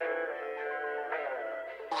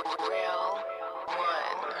Real one.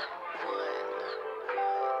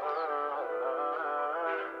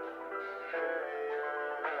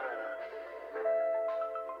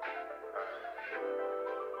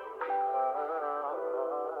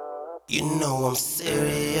 You know I'm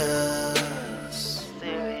serious.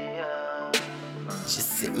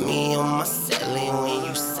 Just hit me on my celly when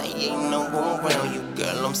you say ain't no one around you,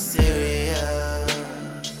 girl. I'm serious.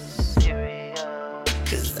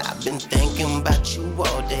 Cause I've been thinking about you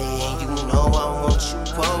all day, and you know I want you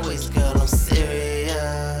always, girl. I'm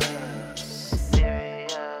serious.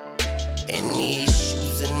 Any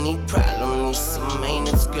issues, any problems, need some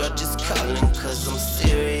maintenance, girl, just callin', cause I'm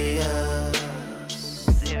serious.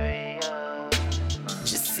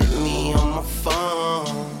 Just hit me on my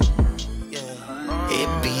phone. It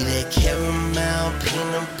be that caramel,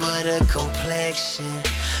 peanut butter complexion.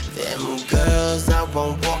 Them girls, I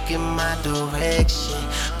won't walk in my direction.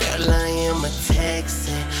 Girl, I am a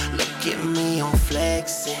Texan. Look at me, I'm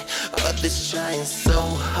flexing. Others trying so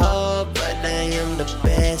hard, but I am the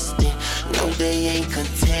best. And no, they ain't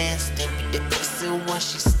contesting. The pussy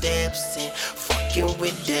once she steps in. Fucking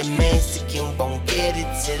with that Mexican, won't get it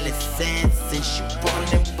till it sets in. She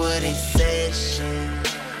want it, but ain't session.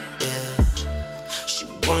 She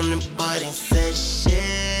want it, but ain't session.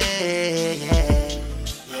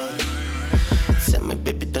 Tell me,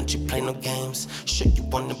 baby, don't you play no games? Sure you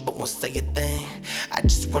want it, but won't say a thing. I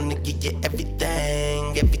just wanna give you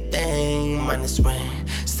everything, everything minus rain.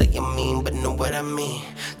 Say I mean, but know what I mean.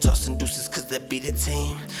 Tossing deuces, cause that be the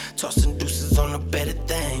team. Tossing deuces on the better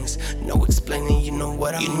things. No explaining, you know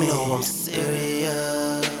what I mean. You know I'm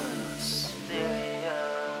serious.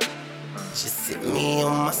 Just hit me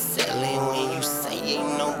on my celly when you say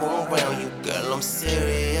ain't no one around you, girl. I'm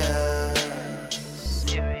serious.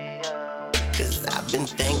 Cause I've been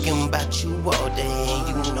thinking about you all day,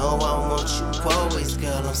 and you know I want you always,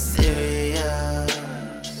 girl. I'm serious.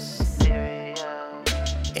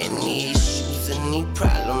 Any issues, any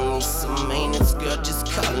problems, need some maintenance, girl, just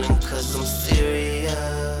callin', cause I'm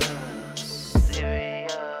serious.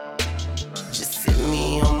 Just hit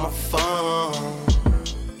me on my phone.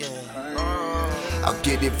 I'll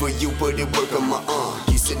get it for you, put it work on my arm.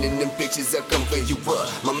 You sending them pictures, I come for you up.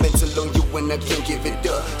 My mental on you when I can't give it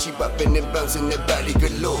up. She popping and bouncing that body,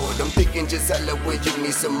 good lord. I'm thinking just holla when you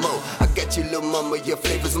need some more. I got you, little mama, your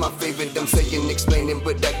flavor's my favorite. I'm saying, explaining,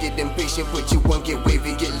 but I get impatient. Put you on, get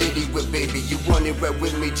wavy, get litty with baby. You want it right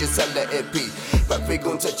with me, just holla at P. Papi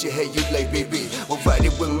gon' touch your head, you like baby. Well, ride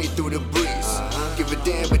it with me through the breeze. Give a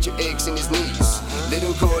damn with your eggs in his knees. Let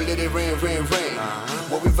him call, let it rain, rain, rain.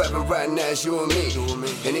 What we vibing right now is you and me.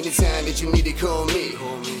 And anytime that you need to call me.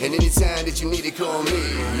 And anytime that you need to call me.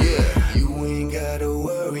 Yeah. You ain't gotta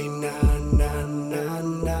worry, nah, nah, nah,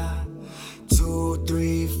 nah. 2,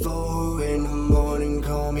 3, 4 in the morning,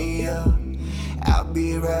 call me up. I'll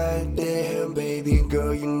be right there, baby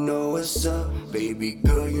girl, you know what's up. Baby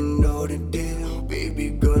girl, you know the deal. Baby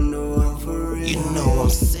girl, know I'm for real. You know I'm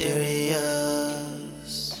serious.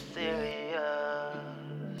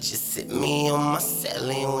 Just hit me on my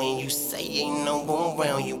celly when you say ain't no one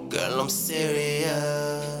around you, girl. I'm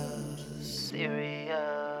serious.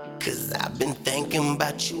 Cause I've been thinking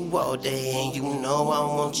about you all day, and you know I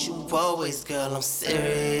want you always, girl. I'm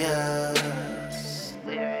serious.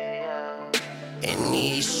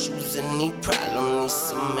 Any issues, any problems, need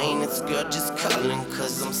some maintenance, girl, just callin',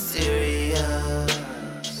 cause I'm serious.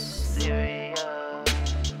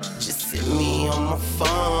 Just hit me on my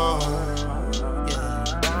phone.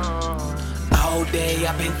 All day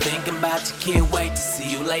I've been thinking about you, can't wait to see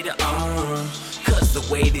you later on. Cause the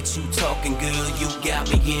way that you talking, girl, you got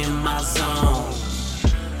me in my zone.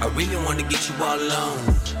 I really wanna get you all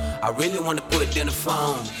alone. I really wanna put down the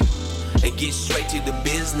phone and get straight to the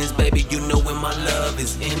business, baby. You know when my love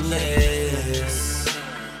is endless.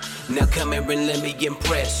 Now come here and let me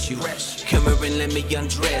impress you. Come here and let me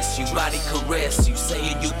undress you. Body caress you.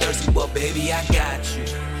 Saying you thirsty, well baby I got you.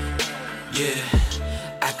 Yeah,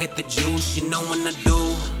 I got the juice, you know when I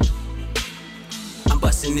do. I'm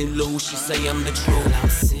bustin' it loose, she say I'm the truth. I'm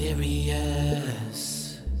serious.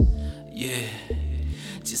 Yeah,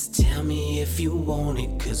 just tell me if you want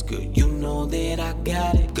it, cause girl, you know that I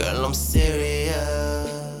got it. Girl, I'm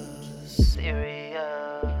serious.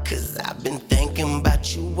 Cause I've been thinking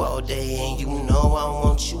about you all day, and you know I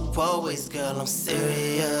want you always, girl. I'm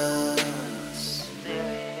serious.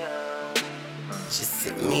 Just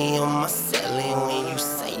hit me on my celly when you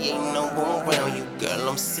say ain't no one around you, girl.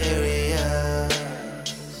 I'm serious.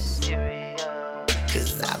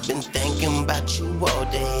 Cause I've been thinking about you all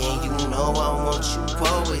day, and you know I want you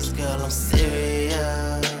always, girl. I'm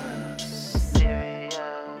serious.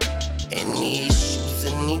 Any issues,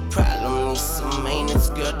 issues, any problem, need some maintenance,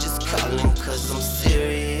 girl, just callin' cause I'm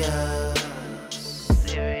serious.